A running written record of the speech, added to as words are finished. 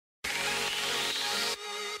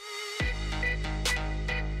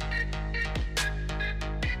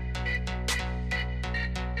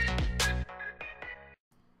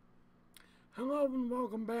Hello and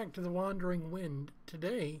welcome back to The Wandering Wind.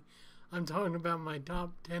 Today, I'm talking about my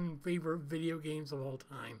top 10 favorite video games of all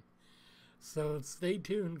time. So stay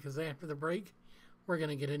tuned because after the break, we're going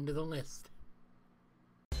to get into the list.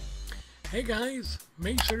 Hey guys,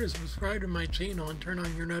 make sure to subscribe to my channel and turn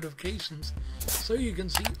on your notifications so you can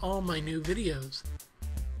see all my new videos.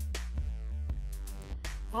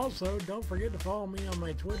 Also, don't forget to follow me on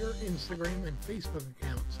my Twitter, Instagram, and Facebook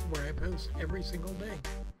accounts where I post every single day.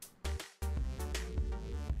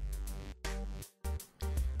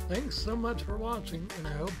 Thanks so much for watching, and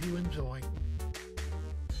I hope you enjoy.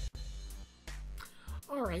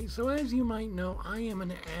 Alright, so as you might know, I am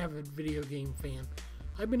an avid video game fan.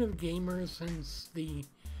 I've been a gamer since the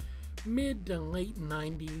mid to late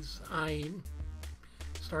 90s. I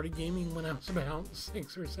started gaming when I was about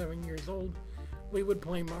 6 or 7 years old. We would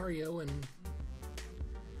play Mario and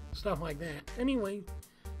stuff like that. Anyway,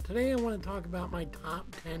 today I want to talk about my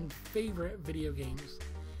top 10 favorite video games.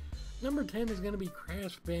 Number 10 is going to be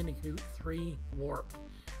Crash Bandicoot 3 Warped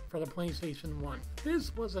for the PlayStation 1.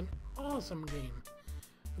 This was an awesome game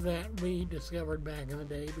that we discovered back in the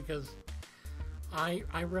day because I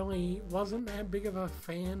really wasn't that big of a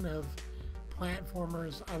fan of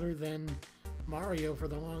platformers other than Mario for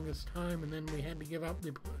the longest time, and then we had to give up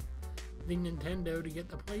the Nintendo to get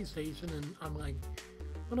the PlayStation, and I'm like,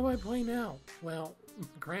 what do I play now? Well,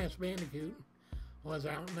 Crash Bandicoot was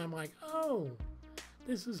out, and I'm like, oh,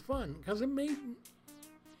 this is fun, because it made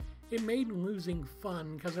losing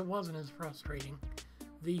fun, because it wasn't as frustrating.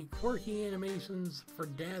 The quirky animations for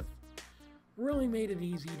death really made it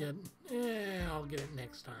easy to, I'll get it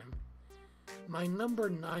next time. My number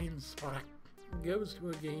 9 spot goes to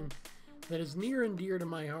a game that is near and dear to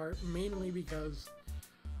my heart, mainly because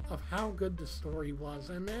of how good the story was,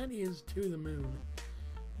 and that is To the Moon.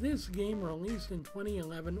 This game, released in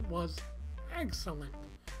 2011, was excellent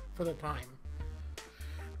for the time.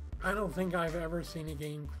 I don't think I've ever seen a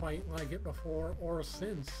game quite like it before or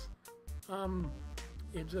since.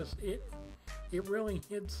 It really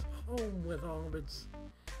hits home with all of its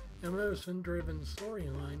emotion-driven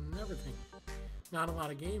storyline and everything. Not a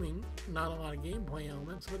lot of gaming, not a lot of gameplay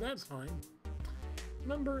elements, but that's fine.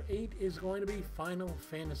 Number 8 is going to be Final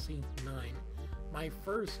Fantasy IX. My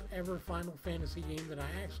first ever Final Fantasy game that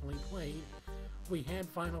I actually played. We had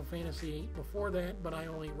Final Fantasy VIII before that, but I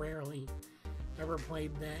only rarely ever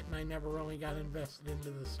played that, and I never really got invested into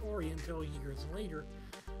the story until years later.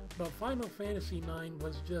 But Final Fantasy IX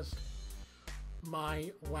was just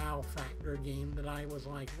my wow factor game that I was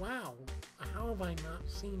like, wow, how have I not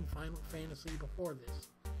seen Final Fantasy before this?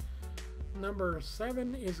 Number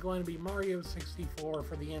 7 is going to be Mario 64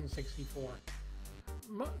 for the N64.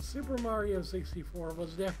 Super Mario 64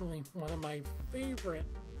 was definitely one of my favorite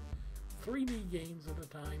 3D games at the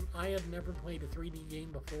time. I had never played a 3D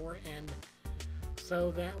game before, and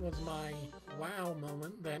so that was my wow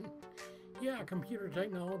moment that, yeah, computer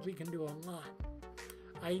technology can do a lot.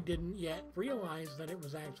 I didn't yet realize that it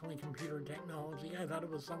was actually computer technology. I thought it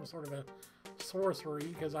was some sort of a sorcery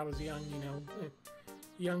because I was young, you know.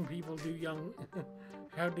 Young people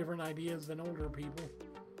have different ideas than older people.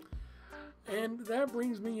 And that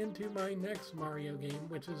brings me into my next Mario game,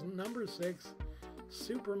 which is number 6,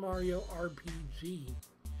 Super Mario RPG.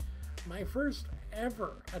 My first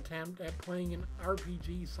ever attempt at playing an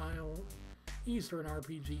RPG style, Eastern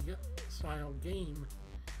RPG style game.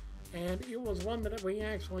 And it was one that we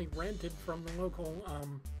actually rented from the local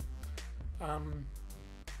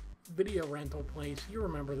video rental place. You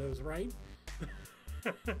remember those, right?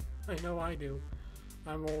 I know I do.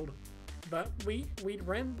 I'm old. But we'd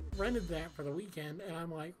rented that for the weekend, and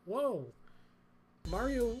I'm like, whoa,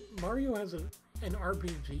 Mario has an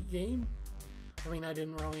RPG game? I mean, I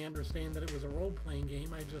didn't really understand that it was a role-playing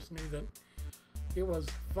game. I just knew that it was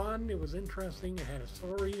fun, it was interesting, it had a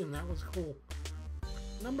story, and that was cool.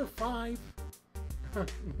 Number 5,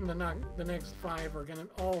 the next 5 are going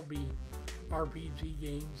to all be RPG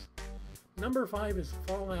games. Number 5 is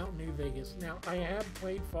Fallout New Vegas. Now, I have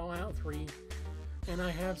played Fallout 3, and I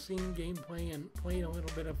have seen gameplay and played a little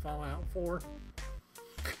bit of Fallout 4.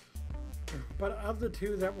 But of the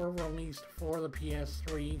two that were released for the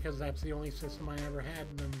PS3, because that's the only system I ever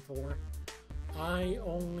had them for, I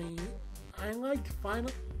liked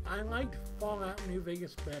Fallout New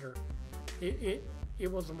Vegas better. It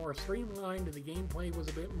was more streamlined, and the gameplay was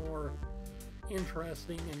a bit more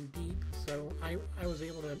interesting and deep, so I was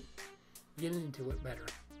able to get into it better.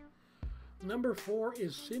 Number 4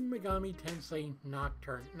 is Shin Megami Tensei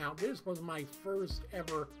Nocturne. Now, this was my first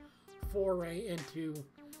ever foray into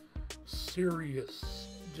serious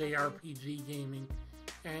JRPG gaming,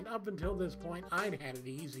 and up until this point, I'd had it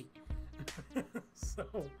easy.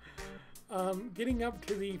 So, Getting up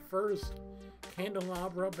to the first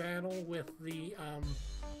candelabra battle with the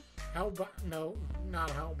no, not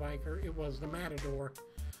Hellbiker, it was the Matador.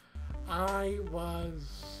 I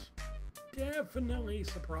was definitely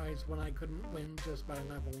surprised when I couldn't win just by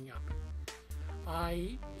leveling up.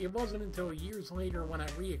 It wasn't until years later when I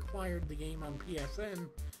reacquired the game on PSN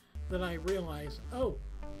that I realized, oh,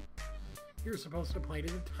 you're supposed to play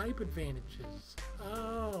to the type advantages.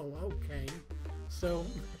 Oh, okay. So,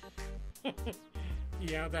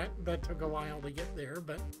 yeah, that took a while to get there,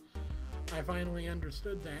 but I finally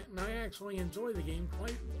understood that, and I actually enjoy the game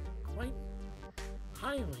quite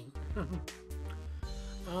highly.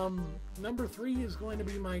 Number 3 is going to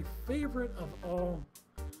be my favorite of all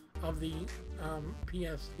of the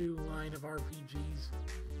PS2 line of RPGs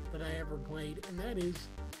that I ever played, and that is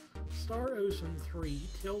Star Ocean 3,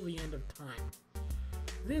 Till the End of Time.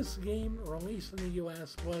 This game, released in the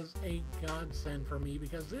US, was a godsend for me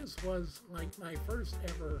because this was like my first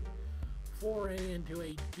ever foray into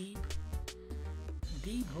a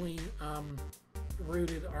deeply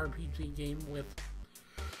rooted RPG game with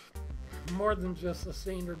more than just the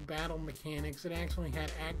standard battle mechanics. It actually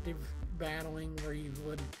had active battling where you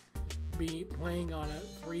would be playing on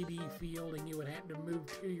a 3D field and you would have to move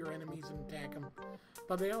to your enemies and attack them.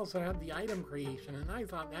 But they also had the item creation, and I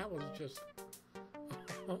thought that was just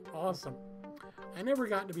awesome. I never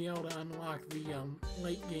got to be able to unlock the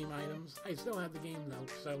late game items. I still have the game though,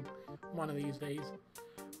 so one of these days.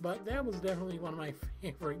 But that was definitely one of my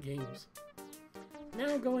favorite games.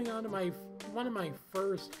 Now going on to one of my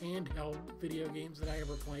first handheld video games that I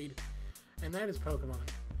ever played, and that is Pokemon.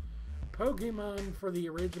 Pokemon for the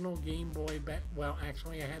original Game Boy, well,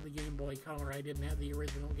 actually I had the Game Boy Color, I didn't have the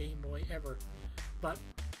original Game Boy ever. But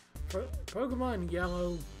for Pokemon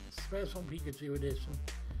Yellow Special Pikachu Edition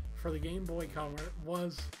for the Game Boy Color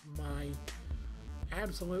was my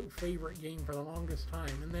absolute favorite game for the longest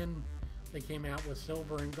time. And then they came out with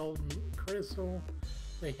Silver and Golden Crystal,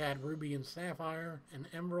 they had Ruby and Sapphire and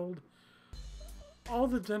Emerald. All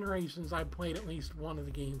the generations I played at least one of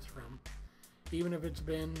the games from, even if it's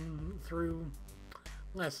been through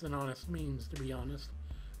less than honest means, to be honest.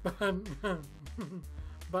 But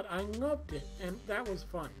I loved it, and that was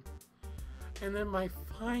fun. And then my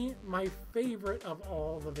favorite of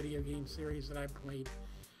all the video game series that I played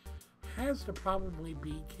has to probably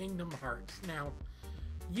be Kingdom Hearts. Now,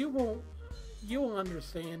 you will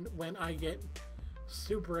understand when I get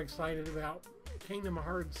super excited about Kingdom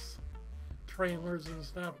Hearts trailers and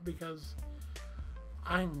stuff, because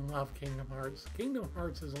I love Kingdom Hearts. Kingdom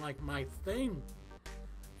Hearts is like my thing,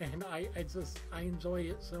 and I enjoy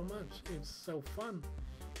it so much. It's so fun.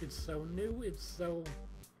 It's so new. It's so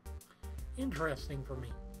interesting for me.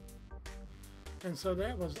 And so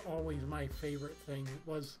that was always my favorite thing,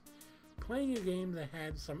 was playing a game that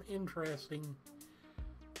had some interesting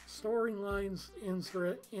storylines,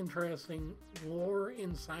 interesting lore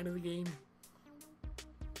inside of the game.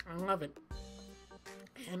 I love it.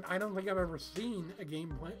 And I don't think I've ever seen a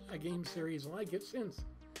game series like it since.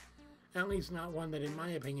 At least not one that in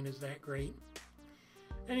my opinion is that great.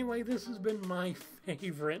 Anyway, this has been my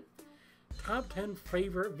favorite top 10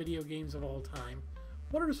 favorite video games of all time.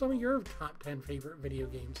 What are some of your top 10 favorite video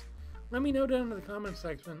games? Let me know down in the comment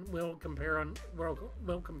section. We'll compare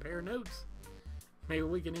notes. Maybe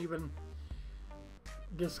we can even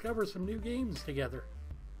discover some new games together.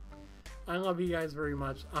 I love you guys very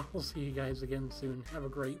much. I'll see you guys again soon. Have a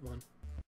great one.